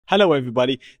Hello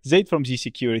everybody, Zaid from Z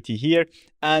Security here,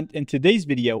 and in today's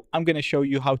video I'm going to show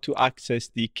you how to access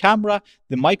the camera,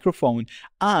 the microphone,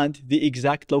 and the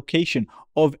exact location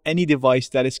of any device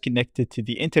that is connected to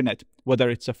the internet, whether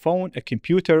it's a phone, a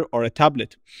computer, or a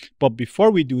tablet. But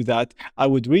before we do that, I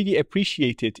would really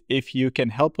appreciate it if you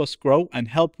can help us grow and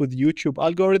help with YouTube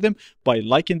algorithm by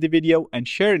liking the video and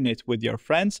sharing it with your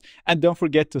friends, and don't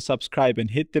forget to subscribe and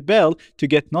hit the bell to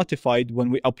get notified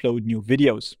when we upload new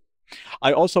videos.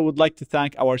 I also would like to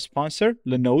thank our sponsor,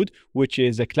 Linode, which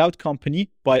is a cloud company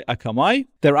by Akamai.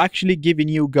 They're actually giving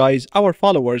you guys, our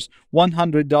followers,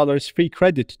 $100 free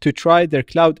credit to try their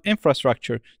cloud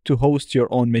infrastructure to host your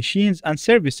own machines and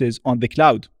services on the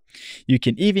cloud. You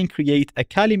can even create a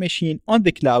Kali machine on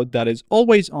the cloud that is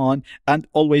always on and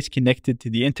always connected to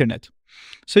the internet.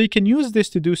 So you can use this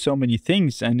to do so many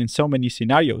things and in so many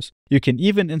scenarios. You can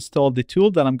even install the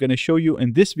tool that I'm going to show you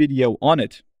in this video on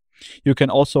it. You can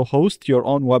also host your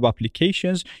own web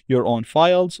applications, your own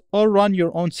files, or run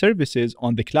your own services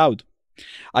on the cloud.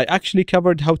 I actually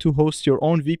covered how to host your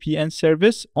own VPN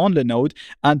service on Linode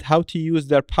and how to use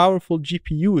their powerful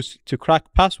GPUs to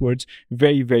crack passwords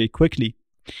very quickly.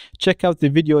 Check out the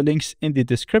video links in the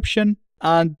description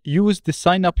and use the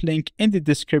sign up link in the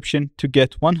description to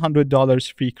get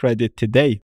 $100 free credit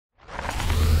today.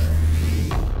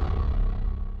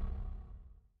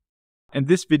 In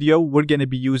this video, we're going to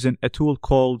be using a tool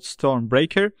called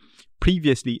Stormbreaker.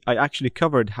 Previously, I actually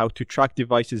covered how to track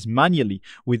devices manually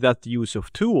without the use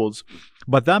of tools,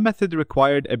 but that method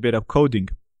required a bit of coding.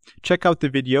 Check out the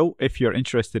video if you're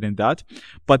interested in that.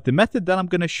 But the method that I'm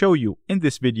going to show you in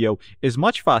this video is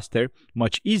much faster,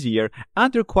 much easier,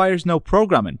 and requires no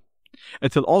programming.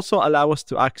 It will also allow us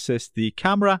to access the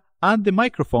camera and the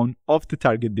microphone of the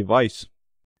target device.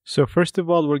 So first of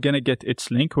all, we're going to get its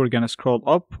link. We're going to scroll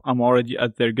up. I'm already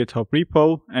at their GitHub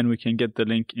repo, and we can get the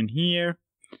link in here.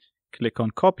 Click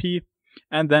on copy,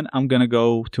 and then I'm going to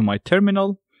go to my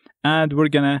terminal, and we're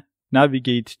going to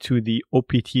navigate to the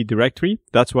OPT directory.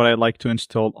 That's where I like to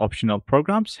install optional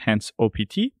programs, hence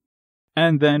OPT.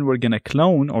 And then we're going to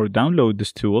clone or download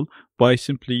this tool by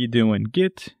simply doing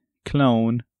git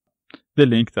clone the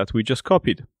link that we just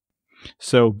copied.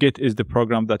 So Git is the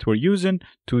program that we're using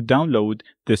to download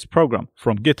this program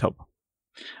from GitHub.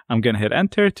 I'm going to hit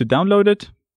enter to download it.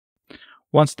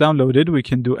 Once downloaded, we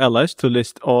can do ls to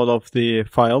list all of the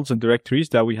files and directories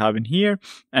that we have in here.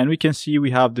 And we can see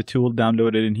we have the tool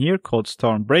downloaded in here called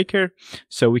Stormbreaker.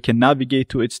 So we can navigate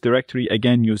to its directory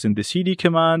again using the cd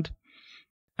command.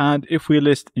 And if we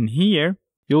list in here,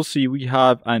 you'll see we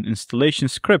have an installation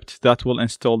script that will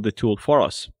install the tool for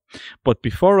us. But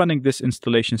before running this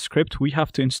installation script, we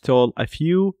have to install a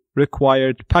few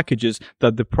required packages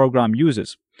that the program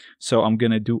uses. So I'm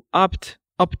going to do apt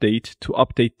update to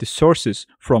update the sources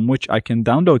from which I can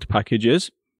download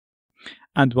packages.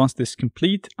 And once this is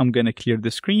complete, I'm going to clear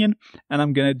the screen and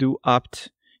I'm going to do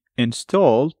apt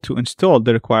install to install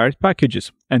the required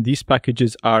packages. And these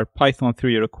packages are Python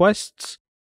 3 requests,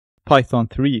 Python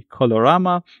 3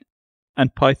 colorama,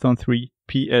 and Python 3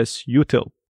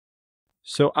 psutil.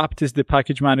 So apt is the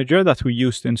package manager that we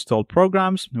use to install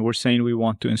programs. We're saying we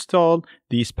want to install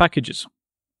these packages.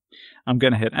 I'm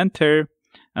going to hit enter,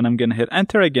 and I'm going to hit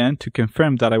enter again to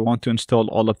confirm that I want to install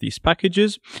all of these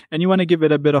packages. And you want to give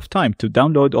it a bit of time to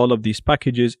download all of these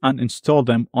packages and install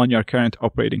them on your current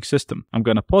operating system. I'm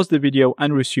going to pause the video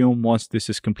and resume once this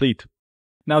is complete.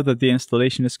 Now that the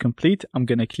installation is complete, I'm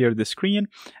going to clear the screen.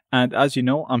 And as you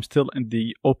know, I'm still in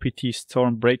the OPT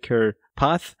Stormbreaker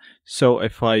path. So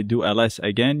if I do ls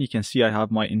again, you can see I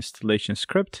have my installation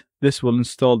script. This will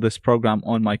install this program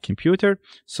on my computer.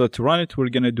 So to run it, we're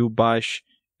going to do bash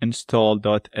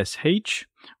install.sh.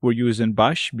 We're using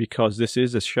bash because this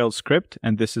is a shell script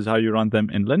and this is how you run them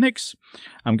in Linux.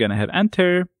 I'm going to hit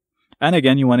enter. And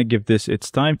again, you want to give this its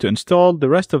time to install the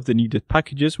rest of the needed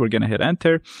packages. We're going to hit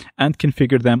enter and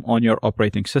configure them on your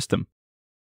operating system.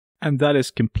 And that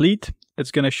is complete. It's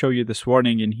going to show you this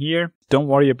warning in here. Don't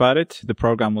worry about it. The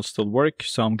program will still work.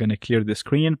 So I'm going to clear the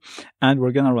screen and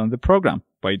we're going to run the program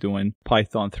by doing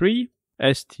python 3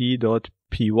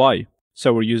 st.py.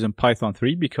 So we're using Python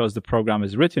 3 because the program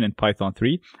is written in Python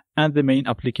 3 and the main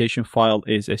application file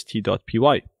is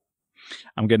st.py.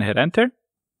 I'm going to hit enter.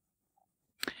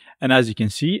 And as you can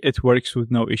see, it works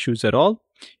with no issues at all.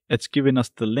 It's giving us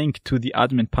the link to the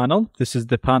admin panel. This is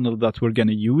the panel that we're going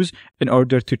to use in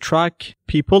order to track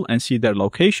people and see their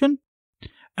location.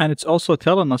 And it's also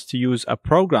telling us to use a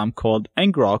program called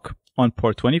ngrok on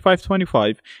port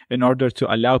 2525 in order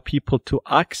to allow people to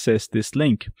access this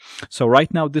link. So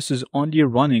right now this is only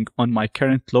running on my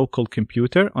current local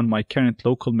computer, on my current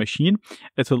local machine.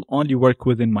 It will only work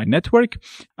within my network.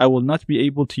 I will not be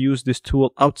able to use this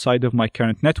tool outside of my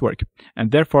current network,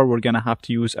 and therefore we're going to have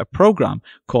to use a program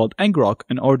called ngrok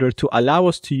in order to allow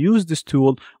us to use this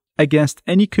tool against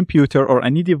any computer or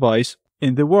any device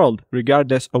in the world,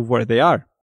 regardless of where they are.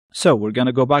 So we're going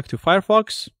to go back to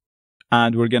Firefox,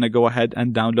 and we're going to go ahead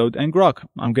and download ngrok.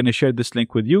 I'm going to share this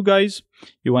link with you guys.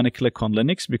 You want to click on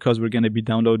Linux because we're going to be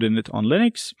downloading it on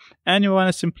Linux, and you want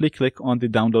to simply click on the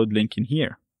download link in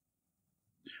here.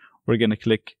 We're going to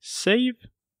click Save,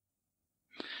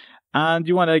 and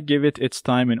you want to give it its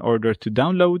time in order to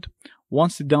download.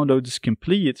 Once the download is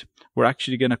complete, we're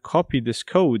actually going to copy this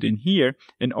code in here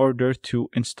in order to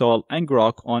install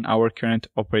ngrok on our current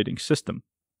operating system.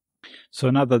 So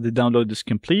now that the download is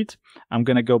complete, I'm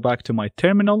going to go back to my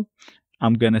terminal.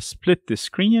 I'm going to split the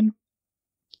screen,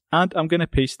 and I'm going to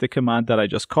paste the command that I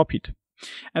just copied.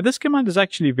 And this command is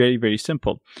actually very, very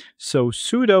simple. So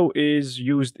sudo is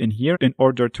used in here in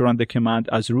order to run the command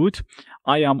as root.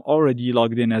 I am already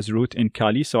logged in as root in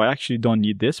Kali, so I actually don't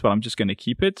need this, but I'm just going to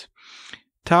keep it.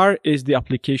 tar is the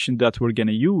application that we're going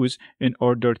to use in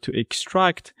order to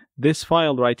extract this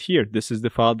file right here. This is the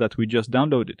file that we just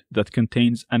downloaded that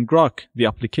contains ngrok, the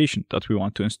application that we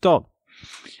want to install.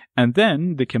 And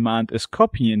then the command is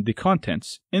copying the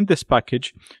contents in this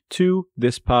package to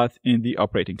this path in the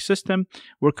operating system.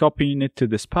 We're copying it to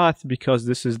this path because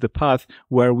this is the path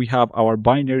where we have our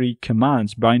binary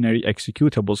commands, binary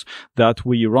executables that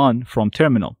we run from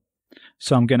terminal.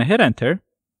 So I'm going to hit enter,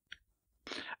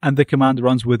 and the command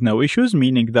runs with no issues,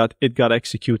 meaning that it got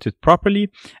executed properly.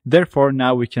 Therefore,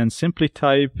 now we can simply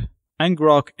type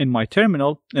ngrok in my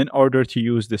terminal in order to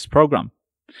use this program.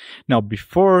 Now,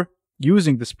 before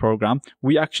using this program,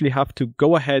 we actually have to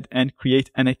go ahead and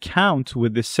create an account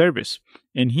with this service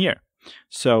in here.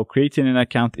 So creating an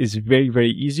account is very,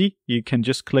 very easy. You can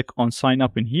just click on sign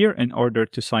up in here in order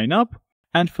to sign up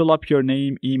and fill up your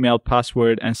name, email,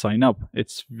 password, and sign up.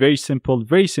 It's very simple,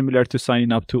 very similar to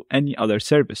signing up to any other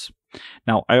service.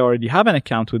 Now, I already have an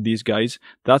account with these guys.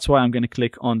 That's why I'm going to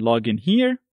click on login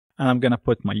here, and I'm going to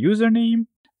put my username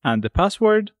and the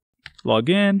password, log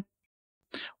in.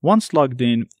 Once logged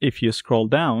in, if you scroll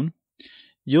down,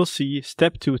 you'll see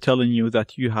step 2 telling you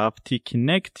that you have to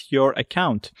connect your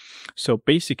account. So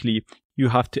basically, you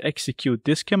have to execute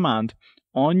this command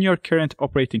on your current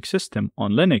operating system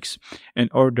on Linux in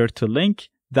order to link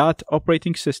that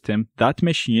operating system, that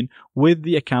machine, with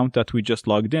the account that we just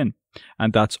logged in.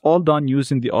 And that's all done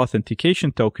using the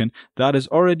authentication token that is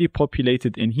already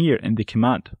populated in here in the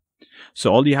command.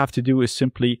 So all you have to do is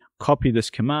simply copy this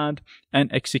command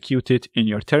and execute it in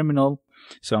your terminal.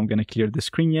 So I'm going to clear the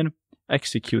screen,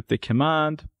 execute the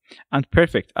command, and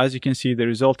perfect. As you can see, the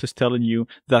result is telling you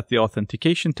that the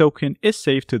authentication token is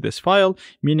saved to this file,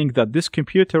 meaning that this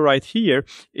computer right here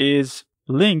is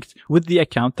linked with the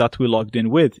account that we logged in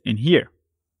with in here.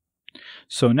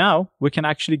 So now we can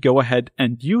actually go ahead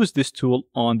and use this tool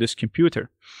on this computer.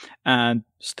 And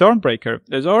Stormbreaker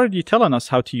is already telling us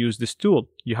how to use this tool.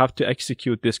 You have to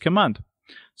execute this command.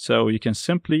 So you can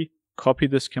simply copy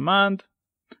this command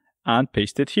and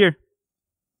paste it here.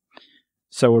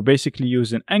 So we're basically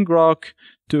using ngrok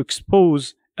to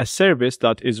expose a service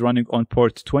that is running on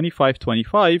port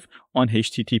 2525 on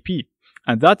HTTP.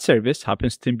 And that service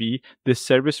happens to be this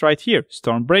service right here,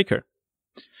 Stormbreaker.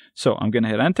 So I'm going to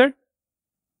hit enter.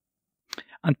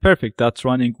 And perfect, that's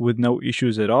running with no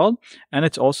issues at all. And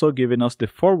it's also giving us the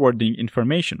forwarding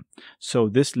information. So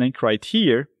this link right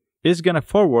here is going to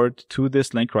forward to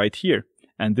this link right here.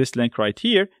 And this link right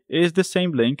here is the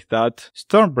same link that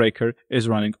Stormbreaker is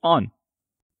running on.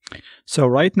 So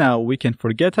right now we can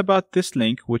forget about this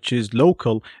link, which is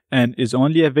local and is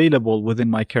only available within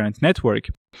my current network,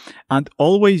 and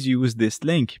always use this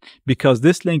link because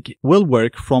this link will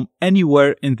work from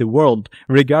anywhere in the world,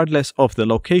 regardless of the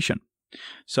location.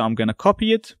 So I'm going to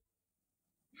copy it.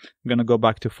 I'm going to go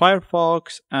back to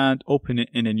Firefox and open it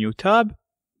in a new tab.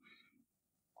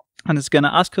 And it's going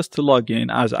to ask us to log in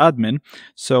as admin.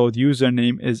 So the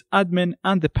username is admin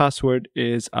and the password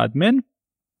is admin.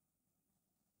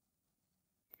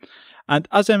 And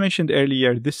as I mentioned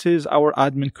earlier, this is our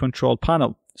admin control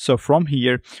panel. So from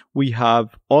here, we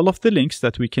have all of the links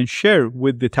that we can share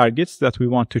with the targets that we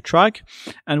want to track.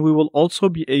 And we will also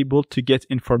be able to get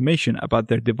information about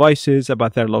their devices,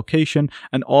 about their location,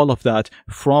 and all of that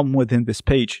from within this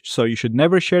page. So you should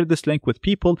never share this link with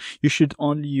people. You should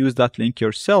only use that link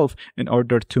yourself in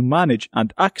order to manage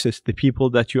and access the people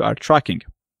that you are tracking.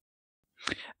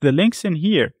 The links in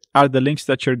here are the links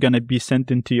that you're going to be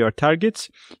sending to your targets.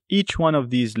 Each one of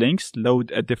these links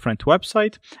load a different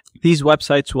website. These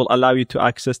websites will allow you to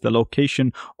access the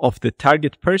location of the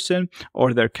target person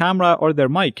or their camera or their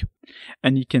mic.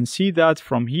 And you can see that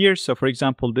from here. So for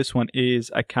example, this one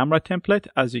is a camera template.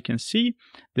 As you can see,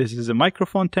 this is a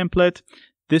microphone template.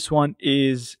 This one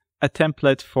is a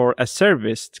template for a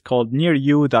service called Near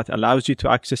You that allows you to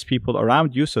access people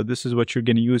around you. So this is what you're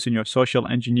going to use in your social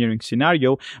engineering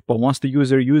scenario. But once the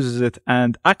user uses it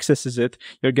and accesses it,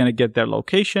 you're going to get their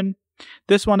location.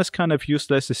 This one is kind of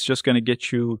useless. It's just going to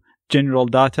get you general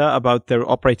data about their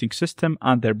operating system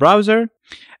and their browser.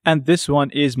 And this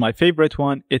one is my favorite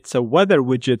one. It's a weather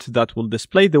widget that will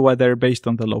display the weather based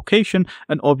on the location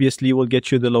and obviously will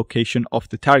get you the location of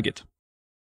the target.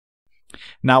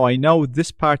 Now I know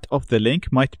this part of the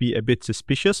link might be a bit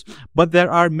suspicious, but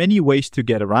there are many ways to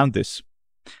get around this.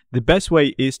 The best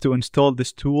way is to install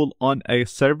this tool on a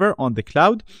server on the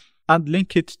cloud and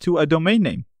link it to a domain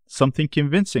name, something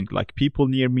convincing like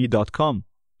peoplenearme.com.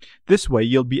 This way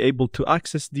you'll be able to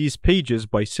access these pages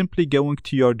by simply going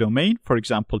to your domain, for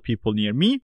example People Near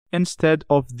Me, instead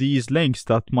of these links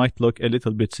that might look a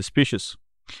little bit suspicious.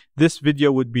 This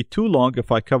video would be too long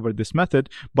if I covered this method,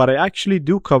 but I actually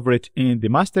do cover it in the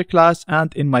masterclass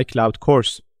and in my cloud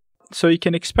course. So you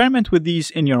can experiment with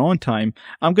these in your own time.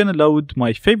 I'm going to load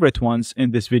my favorite ones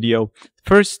in this video.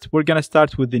 First, we're going to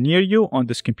start with the Near You on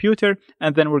this computer,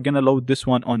 and then we're going to load this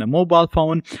one on a mobile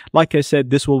phone. Like I said,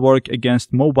 this will work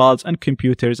against mobiles and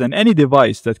computers and any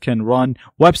device that can run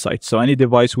websites, so any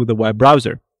device with a web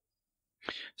browser.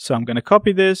 So I'm going to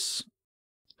copy this.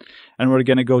 And we're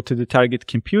going to go to the target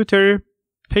computer,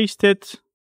 paste it.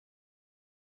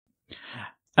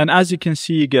 And as you can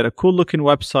see, you get a cool looking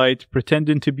website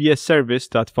pretending to be a service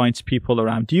that finds people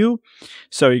around you.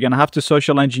 So you're going to have to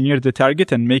social engineer the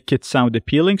target and make it sound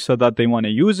appealing so that they want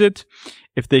to use it.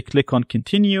 If they click on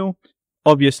continue,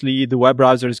 obviously the web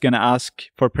browser is going to ask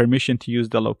for permission to use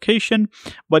the location.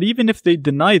 But even if they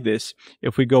deny this,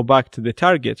 if we go back to the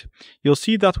target, you'll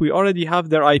see that we already have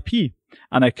their IP.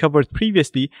 And I covered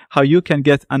previously how you can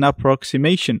get an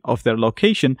approximation of their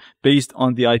location based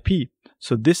on the IP.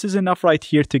 So this is enough right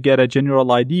here to get a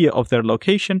general idea of their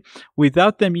location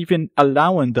without them even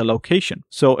allowing the location.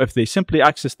 So if they simply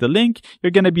access the link,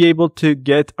 you're going to be able to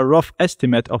get a rough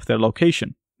estimate of their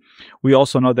location. We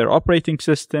also know their operating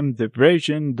system, the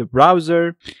version, the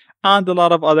browser, and a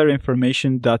lot of other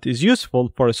information that is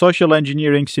useful for a social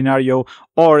engineering scenario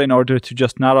or in order to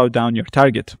just narrow down your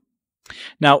target.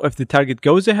 Now, if the target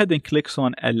goes ahead and clicks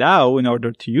on allow in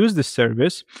order to use this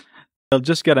service, they'll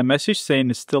just get a message saying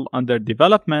it's still under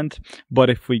development. But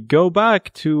if we go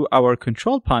back to our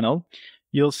control panel,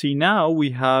 you'll see now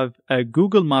we have a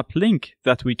Google Map link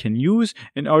that we can use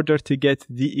in order to get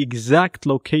the exact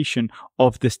location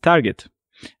of this target.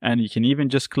 And you can even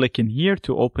just click in here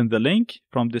to open the link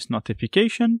from this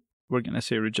notification. We're going to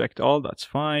say reject all, that's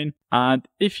fine. And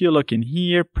if you look in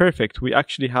here, perfect. We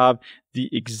actually have the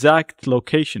exact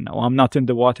location. Now, I'm not in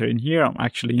the water in here, I'm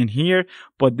actually in here,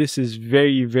 but this is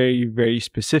very, very, very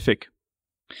specific.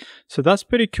 So that's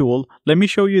pretty cool. Let me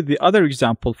show you the other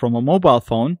example from a mobile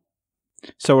phone.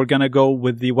 So we're going to go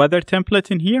with the weather template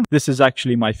in here. This is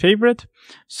actually my favorite.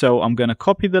 So I'm going to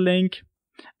copy the link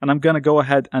and I'm going to go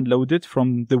ahead and load it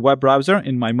from the web browser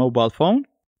in my mobile phone.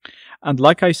 And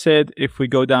like I said, if we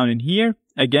go down in here,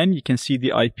 again, you can see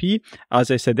the IP.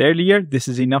 As I said earlier, this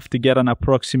is enough to get an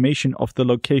approximation of the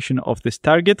location of this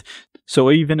target. So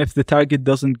even if the target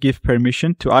doesn't give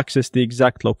permission to access the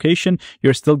exact location,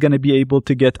 you're still going to be able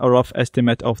to get a rough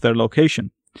estimate of their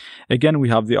location. Again, we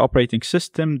have the operating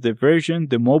system, the version,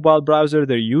 the mobile browser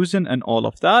they're using, and all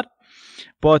of that.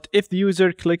 But if the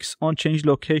user clicks on change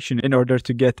location in order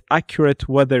to get accurate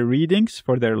weather readings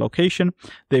for their location,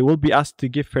 they will be asked to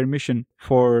give permission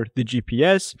for the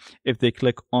GPS. If they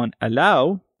click on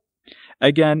allow,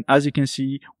 again, as you can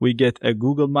see, we get a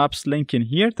Google Maps link in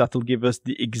here that will give us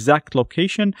the exact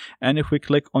location. And if we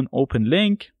click on open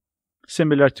link,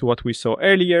 similar to what we saw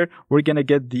earlier, we're going to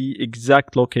get the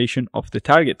exact location of the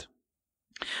target.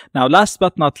 Now, last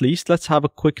but not least, let's have a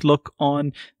quick look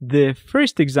on the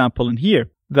first example in here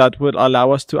that will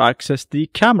allow us to access the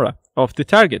camera of the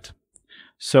target.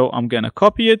 So I'm going to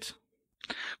copy it,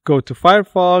 go to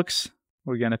Firefox,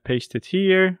 we're going to paste it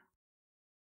here.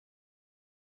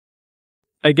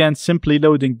 Again, simply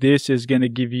loading this is going to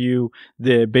give you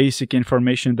the basic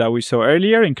information that we saw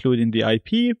earlier, including the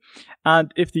IP.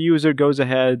 And if the user goes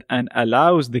ahead and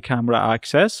allows the camera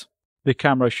access, the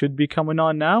camera should be coming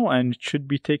on now and it should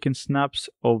be taking snaps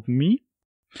of me.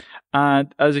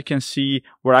 And as you can see,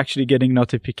 we're actually getting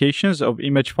notifications of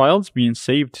image files being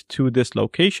saved to this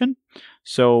location.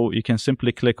 So you can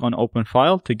simply click on open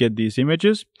file to get these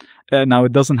images. Now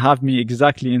it doesn't have me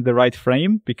exactly in the right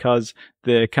frame because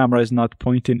the camera is not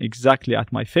pointing exactly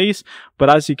at my face. But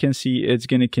as you can see, it's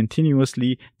going to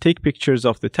continuously take pictures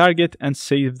of the target and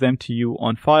save them to you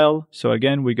on file. So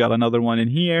again, we got another one in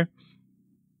here.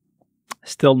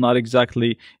 Still not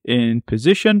exactly in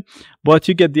position, but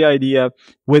you get the idea.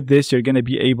 With this, you're going to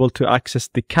be able to access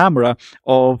the camera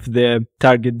of the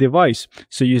target device.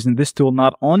 So using this tool,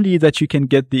 not only that you can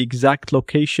get the exact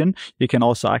location, you can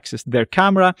also access their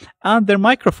camera and their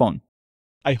microphone.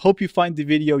 I hope you find the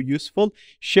video useful.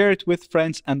 Share it with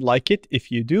friends and like it if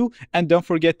you do. And don't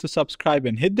forget to subscribe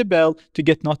and hit the bell to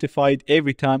get notified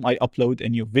every time I upload a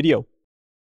new video.